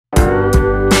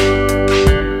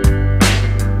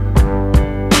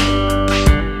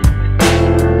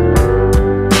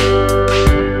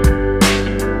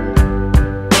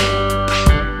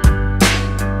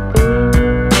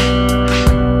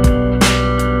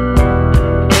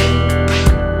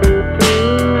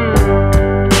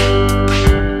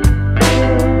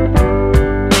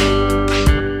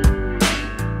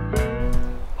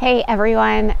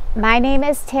everyone, my name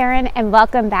is Taryn and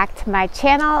welcome back to my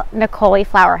channel, Nicole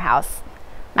Flower House.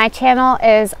 My channel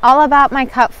is all about my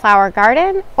cut flower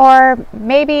garden, or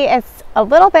maybe it's a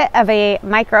little bit of a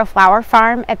micro flower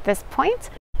farm at this point.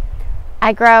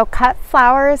 I grow cut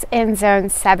flowers in zone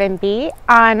 7B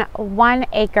on 1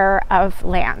 acre of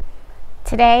land.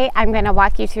 Today I'm going to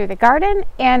walk you through the garden,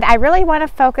 and I really want to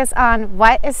focus on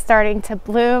what is starting to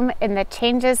bloom and the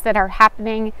changes that are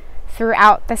happening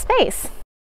throughout the space.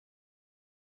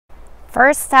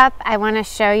 First up, I want to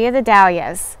show you the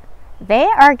dahlias. They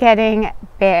are getting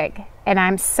big, and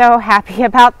I'm so happy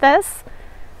about this.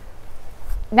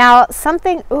 Now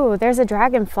ooh, there's a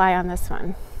dragonfly on this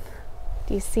one.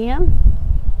 Do you see him?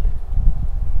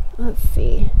 Let's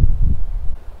see.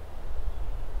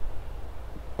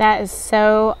 That is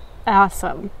so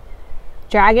awesome.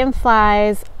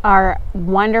 Dragonflies are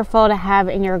wonderful to have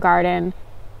in your garden.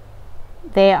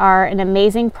 They are an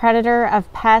amazing predator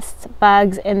of pests,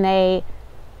 bugs, and they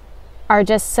are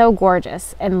just so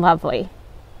gorgeous and lovely.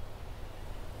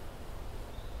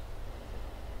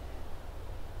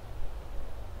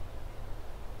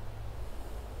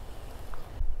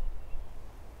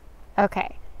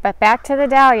 Okay, but back to the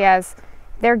dahlias.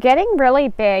 They're getting really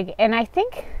big, and I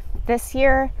think this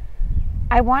year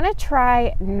I want to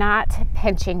try not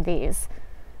pinching these.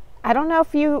 I don't know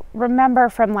if you remember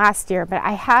from last year, but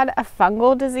I had a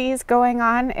fungal disease going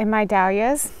on in my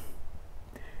dahlias.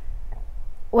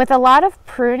 With a lot of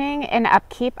pruning and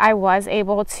upkeep, I was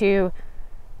able to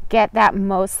get that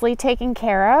mostly taken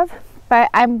care of, but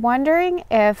I'm wondering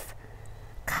if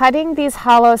cutting these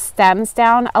hollow stems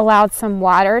down allowed some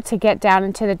water to get down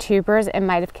into the tubers and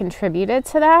might have contributed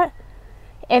to that.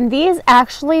 And these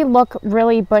actually look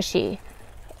really bushy,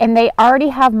 and they already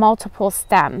have multiple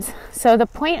stems. So the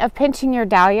point of pinching your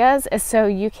dahlias is so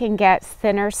you can get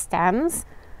thinner stems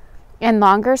and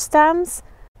longer stems.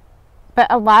 But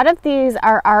a lot of these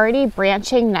are already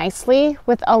branching nicely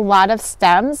with a lot of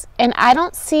stems, and I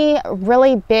don't see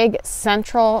really big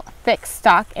central thick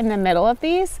stalk in the middle of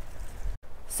these.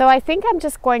 So I think I'm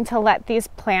just going to let these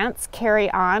plants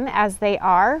carry on as they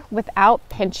are without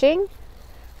pinching.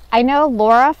 I know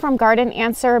Laura from Garden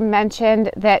Answer mentioned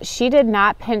that she did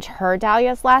not pinch her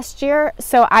dahlias last year,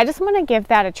 so I just want to give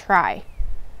that a try.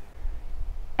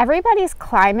 Everybody's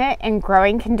climate and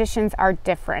growing conditions are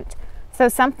different. So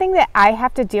something that I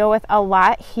have to deal with a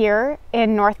lot here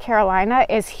in North Carolina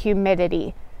is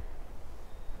humidity.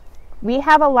 We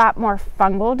have a lot more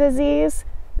fungal disease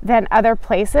than other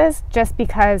places just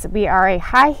because we are a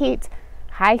high heat,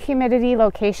 high humidity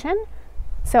location.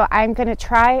 So I'm going to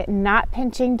try not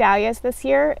pinching dahlias this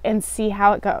year and see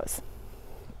how it goes.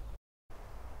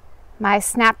 My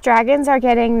snapdragons are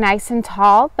getting nice and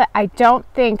tall, but I don't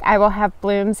think I will have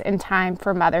blooms in time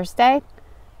for Mother's Day,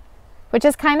 which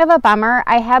is kind of a bummer.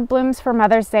 I had blooms for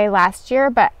Mother's Day last year,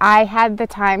 but I had the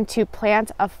time to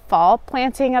plant a fall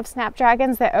planting of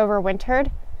snapdragons that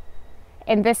overwintered.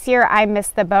 And this year I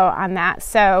missed the boat on that.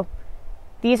 So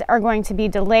these are going to be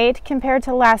delayed compared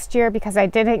to last year because I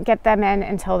didn't get them in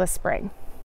until the spring.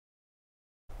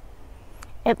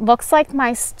 It looks like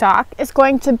my stalk is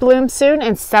going to bloom soon,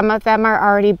 and some of them are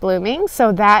already blooming,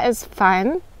 so that is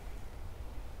fun.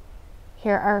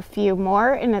 Here are a few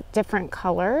more in different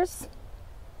colors.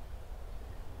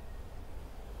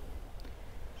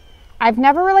 I've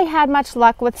never really had much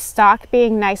luck with stalk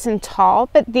being nice and tall,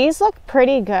 but these look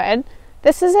pretty good.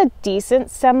 This is a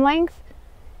decent stem length.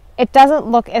 It doesn't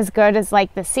look as good as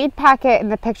like the seed packet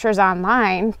and the pictures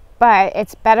online, but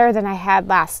it's better than I had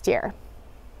last year.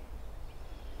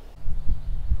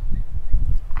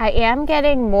 I am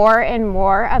getting more and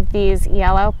more of these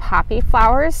yellow poppy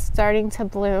flowers starting to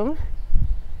bloom.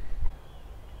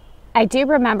 I do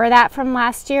remember that from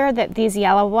last year, that these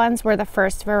yellow ones were the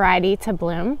first variety to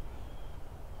bloom.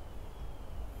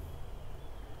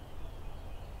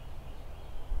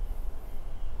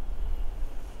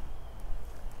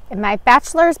 And my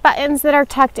bachelor's buttons that are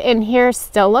tucked in here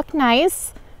still look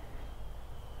nice.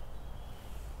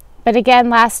 But again,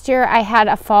 last year I had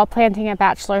a fall planting of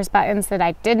bachelor's buttons that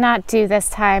I did not do this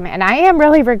time, and I am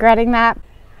really regretting that.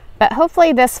 But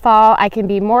hopefully this fall I can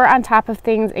be more on top of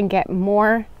things and get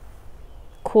more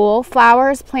cool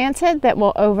flowers planted that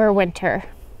will overwinter.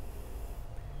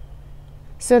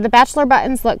 So the bachelor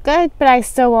buttons look good, but I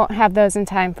still won't have those in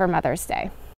time for Mother's Day.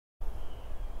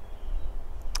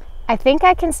 I think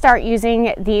I can start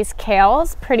using these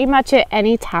kales pretty much at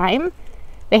any time.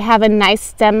 They have a nice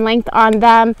stem length on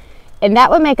them, and that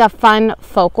would make a fun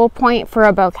focal point for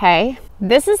a bouquet.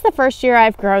 This is the first year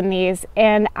I've grown these,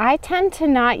 and I tend to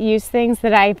not use things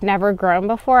that I've never grown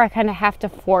before. I kind of have to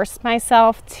force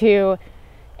myself to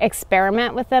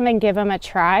experiment with them and give them a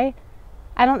try.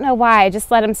 I don't know why, I just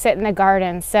let them sit in the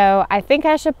garden. So I think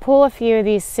I should pull a few of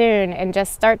these soon and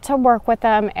just start to work with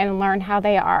them and learn how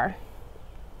they are.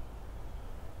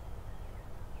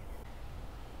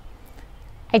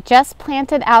 I just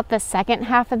planted out the second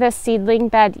half of this seedling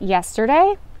bed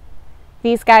yesterday.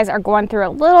 These guys are going through a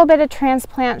little bit of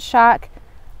transplant shock.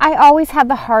 I always have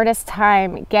the hardest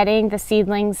time getting the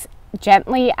seedlings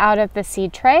gently out of the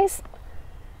seed trays.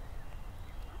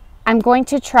 I'm going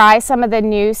to try some of the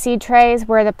new seed trays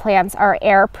where the plants are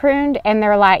air pruned and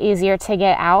they're a lot easier to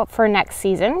get out for next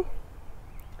season.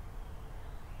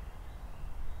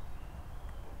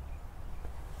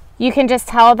 You can just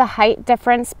tell the height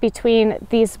difference between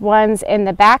these ones in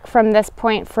the back from this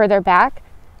point further back.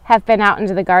 Have been out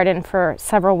into the garden for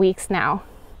several weeks now.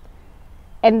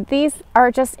 And these are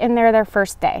just in there their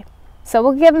first day. So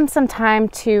we'll give them some time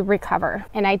to recover.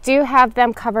 And I do have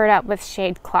them covered up with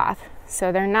shade cloth,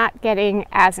 so they're not getting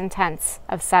as intense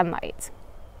of sunlight.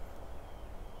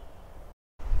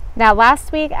 Now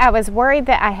last week I was worried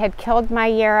that I had killed my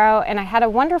yarrow, and I had a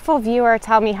wonderful viewer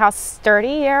tell me how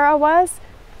sturdy yarrow was.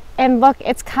 And look,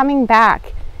 it's coming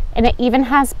back, and it even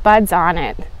has buds on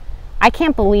it. I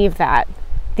can't believe that.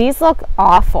 These look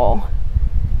awful,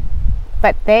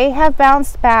 but they have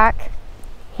bounced back.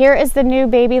 Here is the new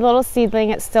baby little seedling.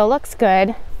 It still looks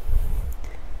good.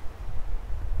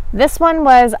 This one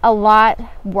was a lot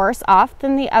worse off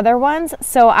than the other ones,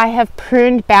 so I have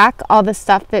pruned back all the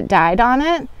stuff that died on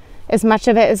it, as much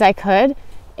of it as I could,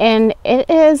 and it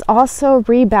is also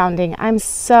rebounding. I'm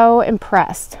so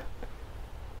impressed.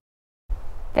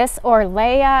 This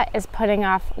Orlea is putting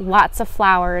off lots of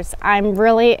flowers. I'm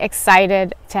really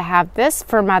excited to have this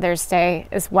for Mother's Day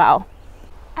as well.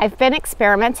 I've been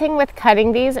experimenting with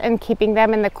cutting these and keeping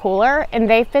them in the cooler, and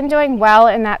they've been doing well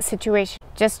in that situation.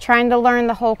 Just trying to learn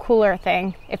the whole cooler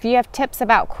thing. If you have tips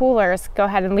about coolers, go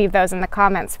ahead and leave those in the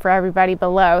comments for everybody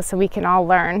below so we can all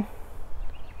learn.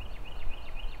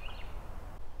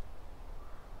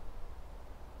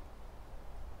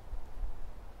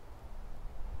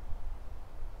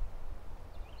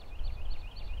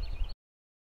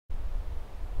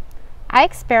 I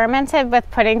experimented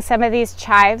with putting some of these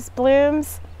chives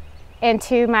blooms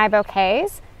into my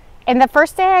bouquets. And the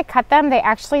first day I cut them, they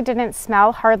actually didn't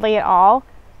smell hardly at all.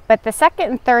 But the second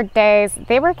and third days,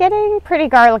 they were getting pretty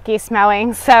garlicky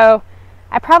smelling. So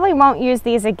I probably won't use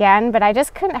these again, but I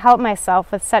just couldn't help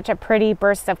myself with such a pretty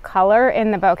burst of color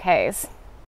in the bouquets.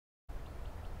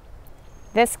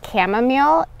 This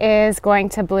chamomile is going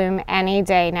to bloom any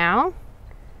day now.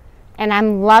 And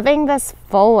I'm loving this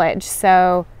foliage,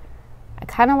 so I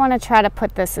kind of want to try to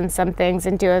put this in some things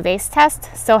and do a vase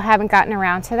test. Still haven't gotten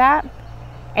around to that.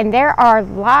 And there are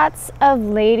lots of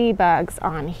ladybugs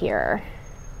on here.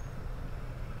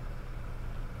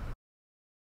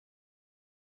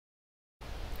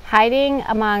 Hiding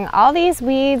among all these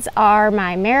weeds are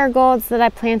my marigolds that I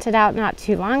planted out not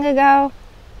too long ago.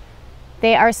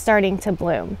 They are starting to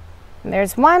bloom. And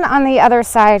there's one on the other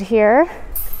side here.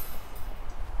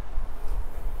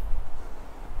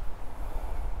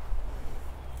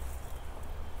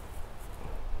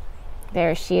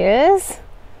 There she is,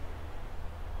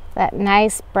 that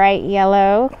nice bright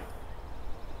yellow.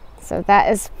 So that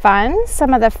is fun.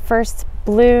 Some of the first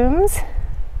blooms.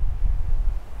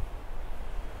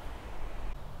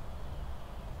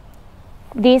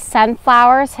 These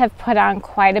sunflowers have put on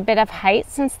quite a bit of height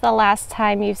since the last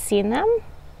time you've seen them.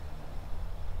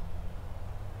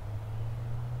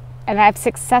 And I've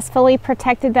successfully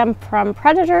protected them from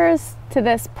predators to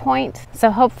this point.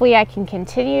 So hopefully I can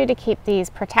continue to keep these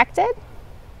protected.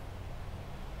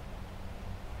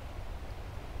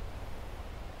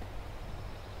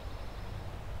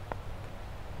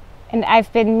 And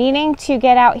I've been meaning to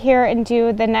get out here and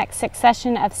do the next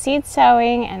succession of seed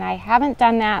sowing, and I haven't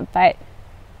done that, but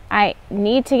I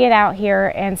need to get out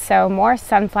here and sow more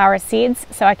sunflower seeds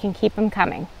so I can keep them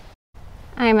coming.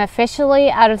 I'm officially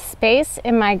out of space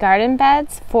in my garden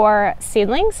beds for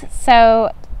seedlings,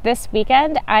 so this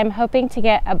weekend I'm hoping to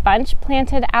get a bunch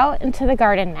planted out into the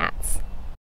garden mats.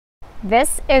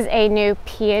 This is a new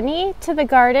peony to the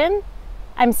garden.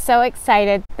 I'm so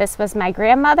excited. This was my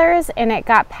grandmother's and it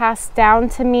got passed down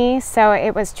to me, so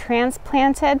it was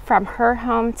transplanted from her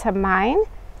home to mine.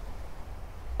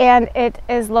 And it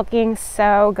is looking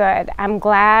so good. I'm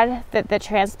glad that the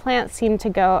transplant seemed to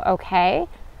go okay.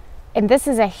 And this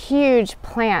is a huge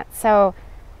plant, so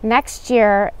next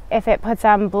year, if it puts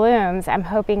on blooms, I'm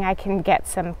hoping I can get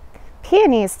some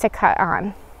peonies to cut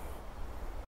on.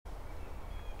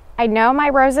 I know my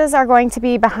roses are going to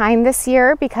be behind this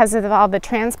year because of all the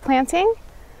transplanting,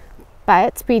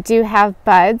 but we do have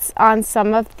buds on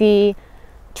some of the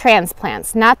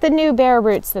transplants, not the new bare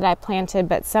roots that I planted,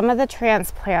 but some of the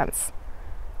transplants.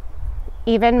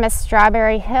 Even Miss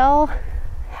Strawberry Hill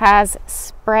has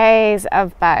sprays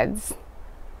of buds.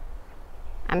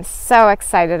 I'm so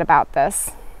excited about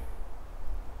this.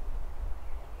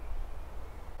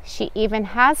 She even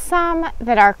has some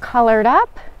that are colored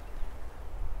up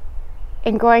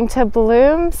and going to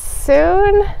bloom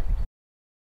soon.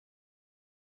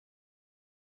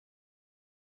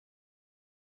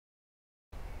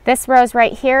 This rose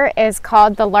right here is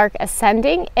called the Lark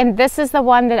Ascending, and this is the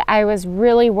one that I was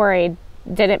really worried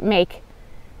didn't make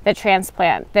the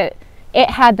transplant, that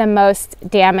it had the most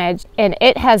damage, and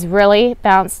it has really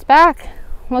bounced back.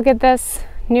 Look at this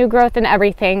new growth and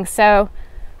everything. So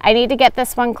I need to get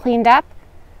this one cleaned up,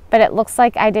 but it looks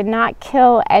like I did not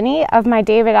kill any of my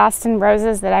David Austin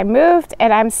roses that I moved,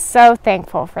 and I'm so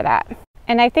thankful for that.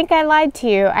 And I think I lied to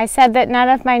you. I said that none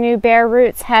of my new bare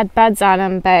roots had buds on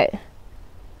them, but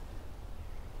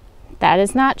that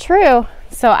is not true.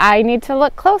 So I need to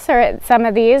look closer at some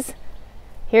of these.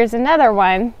 Here's another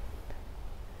one.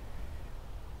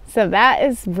 So that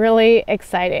is really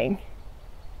exciting.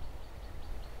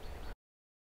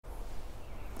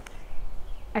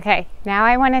 Okay, now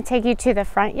I want to take you to the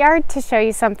front yard to show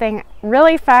you something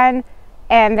really fun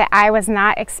and that I was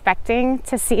not expecting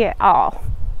to see at all.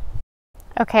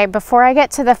 Okay, before I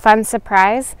get to the fun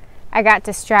surprise, I got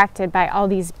distracted by all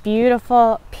these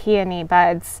beautiful peony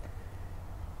buds.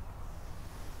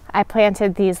 I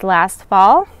planted these last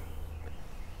fall.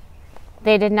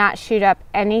 They did not shoot up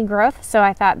any growth, so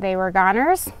I thought they were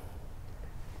goners.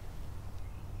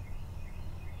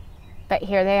 But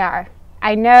here they are.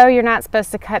 I know you're not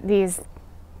supposed to cut these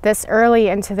this early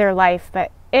into their life,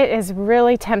 but it is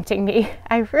really tempting me.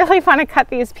 I really want to cut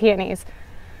these peonies.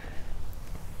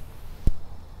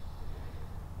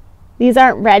 These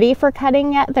aren't ready for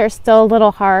cutting yet. They're still a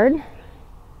little hard.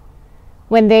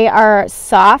 When they are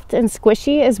soft and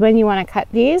squishy is when you want to cut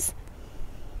these.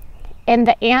 And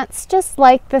the ants just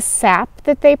like the sap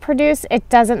that they produce. It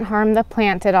doesn't harm the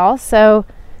plant at all. So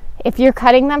if you're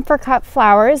cutting them for cut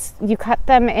flowers, you cut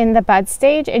them in the bud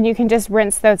stage and you can just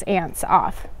rinse those ants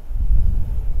off.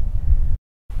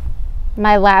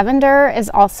 My lavender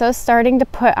is also starting to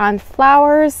put on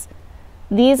flowers.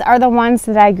 These are the ones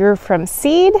that I grew from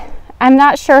seed. I'm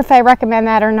not sure if I recommend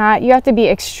that or not. You have to be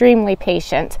extremely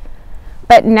patient.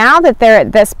 But now that they're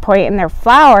at this point and they're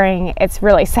flowering, it's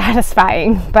really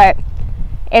satisfying. But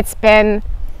it's been,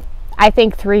 I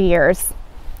think, 3 years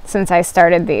since I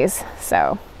started these.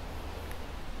 So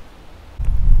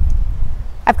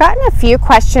I've gotten a few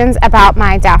questions about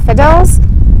my daffodils.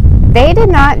 They did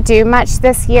not do much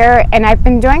this year, and I've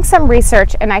been doing some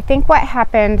research, and I think what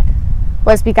happened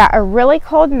was we got a really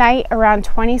cold night around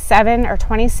 27 or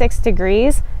 26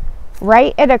 degrees,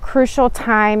 right at a crucial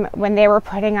time when they were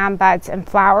putting on buds and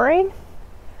flowering.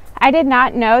 I did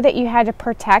not know that you had to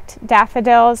protect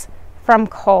daffodils from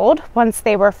cold once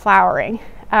they were flowering,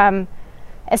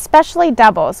 especially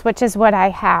doubles, which is what I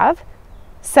have.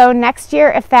 So next year,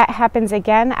 if that happens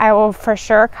again, I will for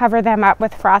sure cover them up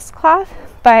with frost cloth,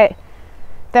 but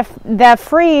the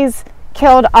freeze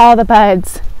killed all the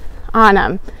buds on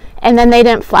them, and then they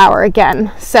didn't flower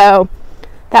again. So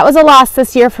that was a loss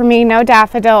this year for me, no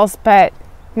daffodils, but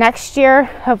next year,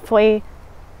 hopefully,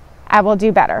 I will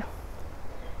do better.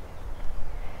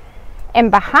 And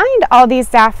behind all these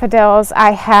daffodils,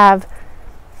 I have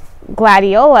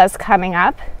gladiolas coming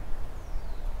up.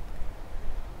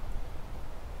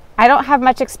 I don't have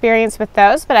much experience with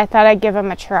those, but I thought I'd give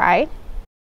them a try.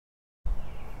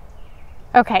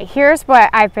 Okay, here's what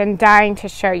I've been dying to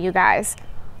show you guys.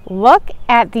 Look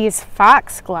at these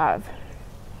foxglove.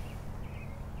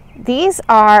 These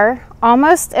are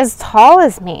almost as tall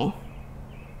as me.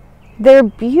 They're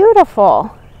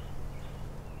beautiful.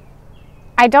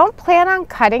 I don't plan on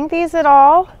cutting these at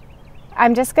all.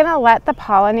 I'm just gonna let the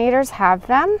pollinators have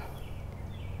them.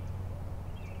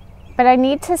 But I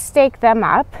need to stake them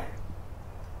up.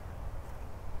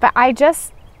 But I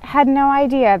just had no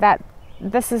idea that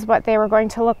this is what they were going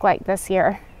to look like this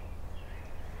year.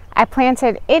 I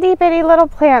planted itty bitty little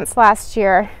plants last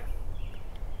year,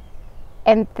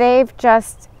 and they've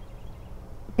just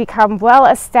become well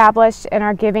established and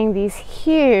are giving these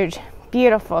huge,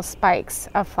 beautiful spikes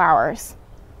of flowers.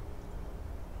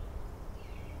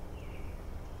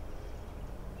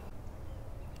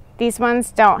 These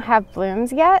ones don't have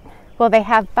blooms yet. Well, they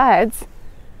have buds,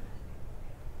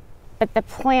 but the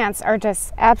plants are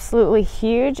just absolutely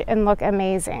huge and look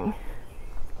amazing.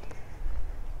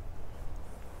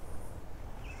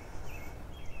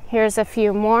 Here's a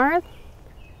few more.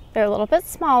 They're a little bit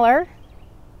smaller.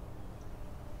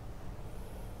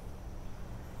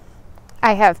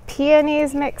 I have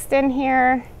peonies mixed in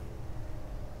here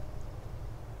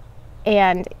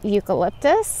and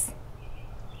eucalyptus.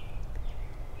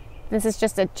 This is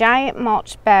just a giant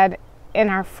mulch bed in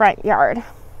our front yard.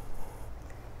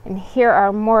 And here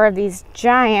are more of these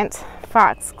giant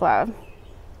foxglove.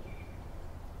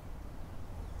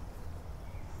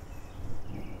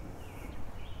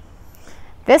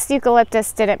 This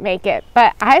eucalyptus didn't make it,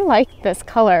 but I like this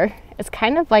color. It's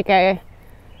kind of like a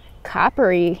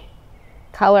coppery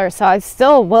color, so I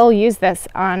still will use this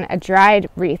on a dried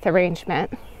wreath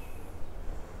arrangement.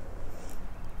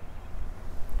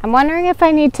 I'm wondering if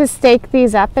I need to stake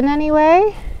these up in any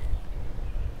way,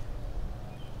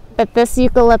 but this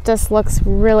eucalyptus looks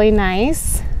really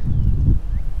nice.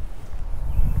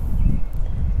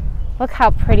 Look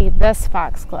how pretty this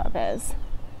foxglove is.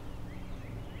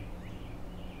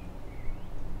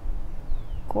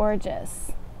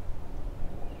 Gorgeous.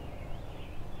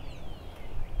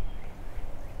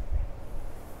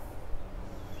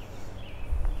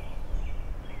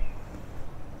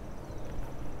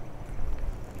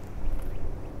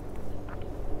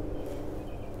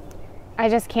 I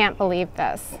just can't believe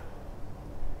this.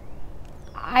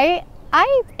 I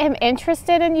am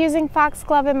interested in using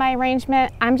foxglove in my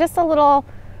arrangement. I'm just a little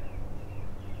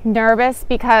nervous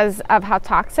because of how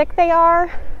toxic they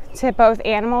are to both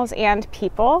animals and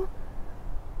people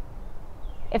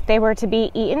if they were to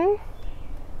be eaten.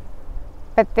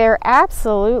 But they're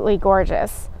absolutely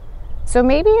gorgeous. So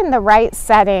maybe in the right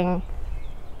setting,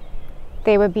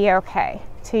 they would be okay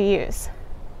to use.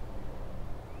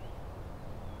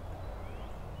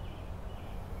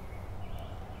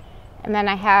 And then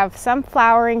I have some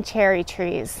flowering cherry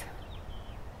trees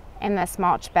in this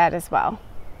mulch bed as well.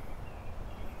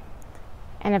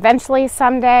 And eventually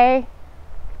someday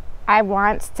I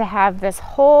want to have this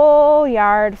whole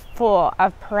yard full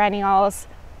of perennials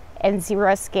and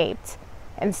xeriscaped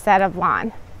instead of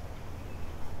lawn.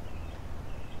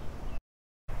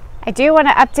 I do want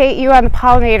to update you on the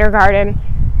pollinator garden.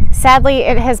 Sadly,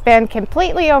 it has been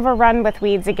completely overrun with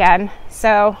weeds again,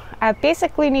 so I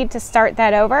basically need to start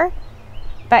that over.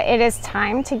 But it is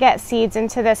time to get seeds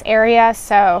into this area,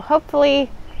 so hopefully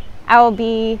I will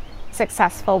be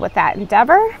successful with that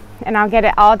endeavor and I'll get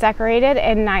it all decorated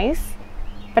and nice.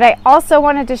 But I also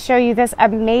wanted to show you this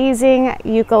amazing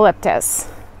eucalyptus.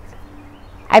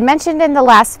 I mentioned in the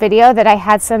last video that I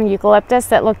had some eucalyptus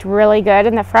that looked really good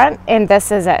in the front, and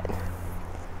this is it.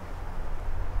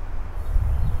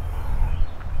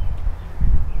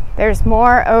 There's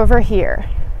more over here.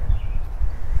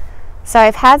 So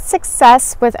I've had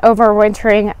success with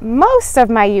overwintering most of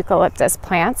my eucalyptus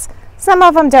plants. Some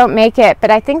of them don't make it, but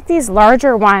I think these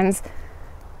larger ones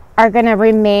are going to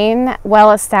remain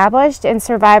well established and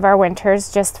survive our winters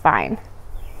just fine.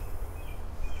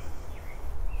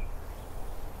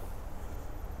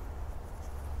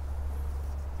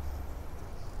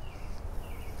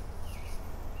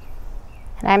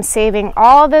 And I'm saving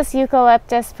all this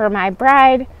eucalyptus for my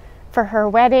bride for her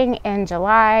wedding in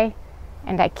July.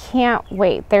 And I can't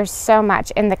wait. There's so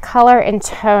much. And the color and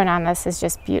tone on this is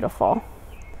just beautiful.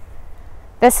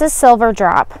 This is silver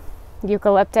drop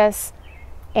eucalyptus.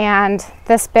 And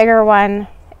this bigger one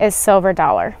is silver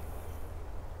dollar.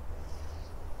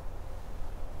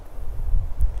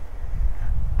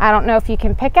 I don't know if you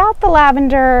can pick out the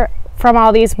lavender from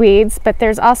all these weeds, but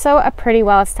there's also a pretty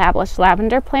well-established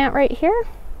lavender plant right here.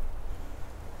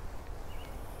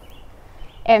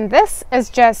 And this is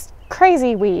just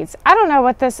crazy weeds. I don't know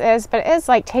what this is, but it is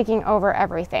like taking over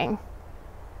everything.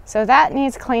 So that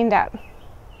needs cleaned up.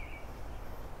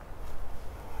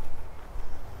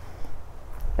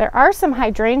 There are some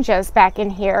hydrangeas back in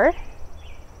here.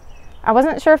 I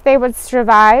wasn't sure if they would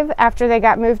survive after they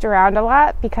got moved around a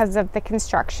lot because of the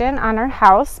construction on our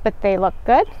house, but they look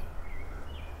good.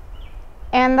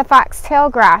 And the foxtail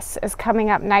grass is coming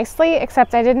up nicely,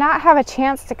 except I did not have a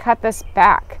chance to cut this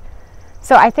back.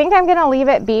 So I think I'm going to leave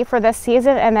it be for this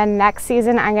season, and then next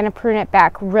season I'm going to prune it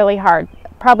back really hard,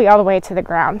 probably all the way to the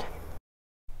ground.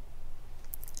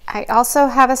 I also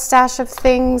have a stash of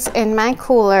things in my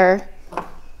cooler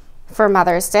for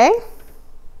Mother's Day.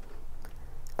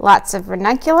 Lots of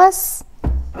ranunculus,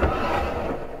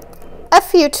 a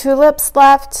few tulips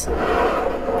left,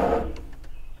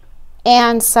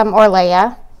 and some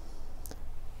orleia.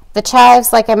 The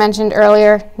chives, like I mentioned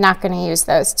earlier, not going to use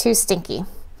those, too stinky.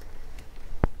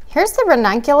 Here's the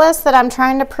ranunculus that I'm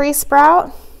trying to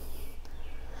pre-sprout.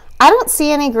 I don't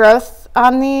see any growth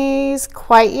on these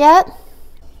quite yet.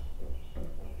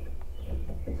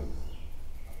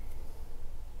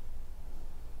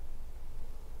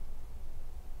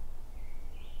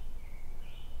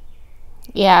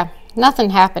 Yeah,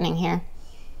 nothing happening here.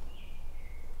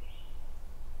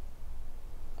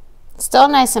 Still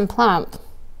nice and plump,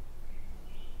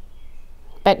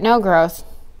 but no growth.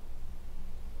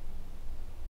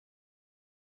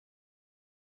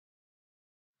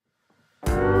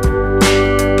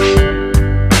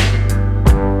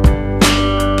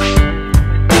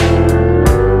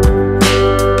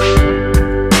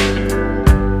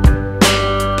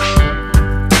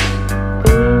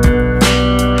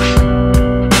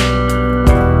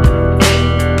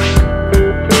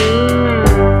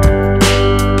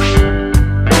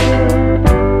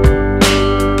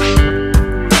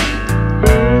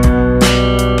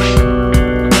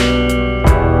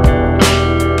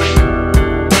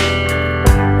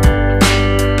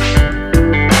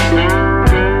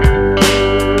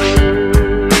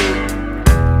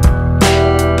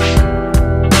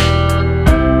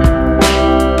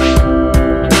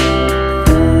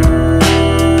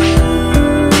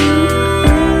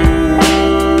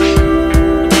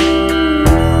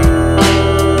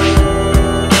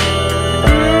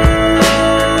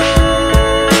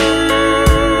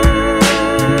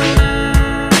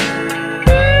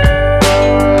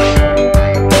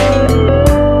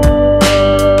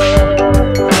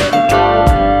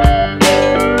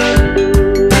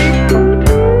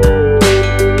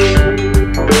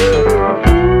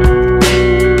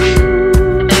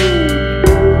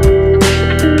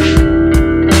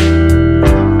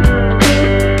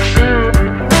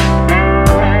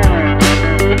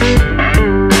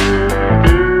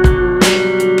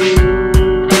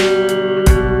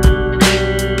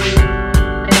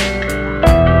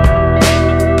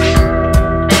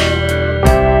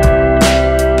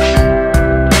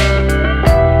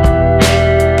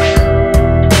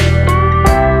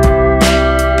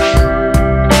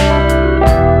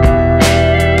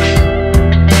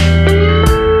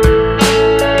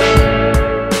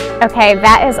 Okay,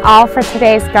 that is all for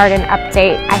today's garden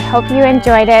update. I hope you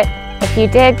enjoyed it. If you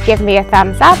did, give me a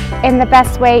thumbs up. And the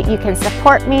best way you can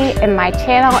support me and my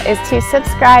channel is to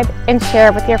subscribe and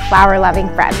share with your flower-loving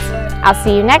friends. I'll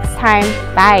see you next time.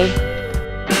 Bye.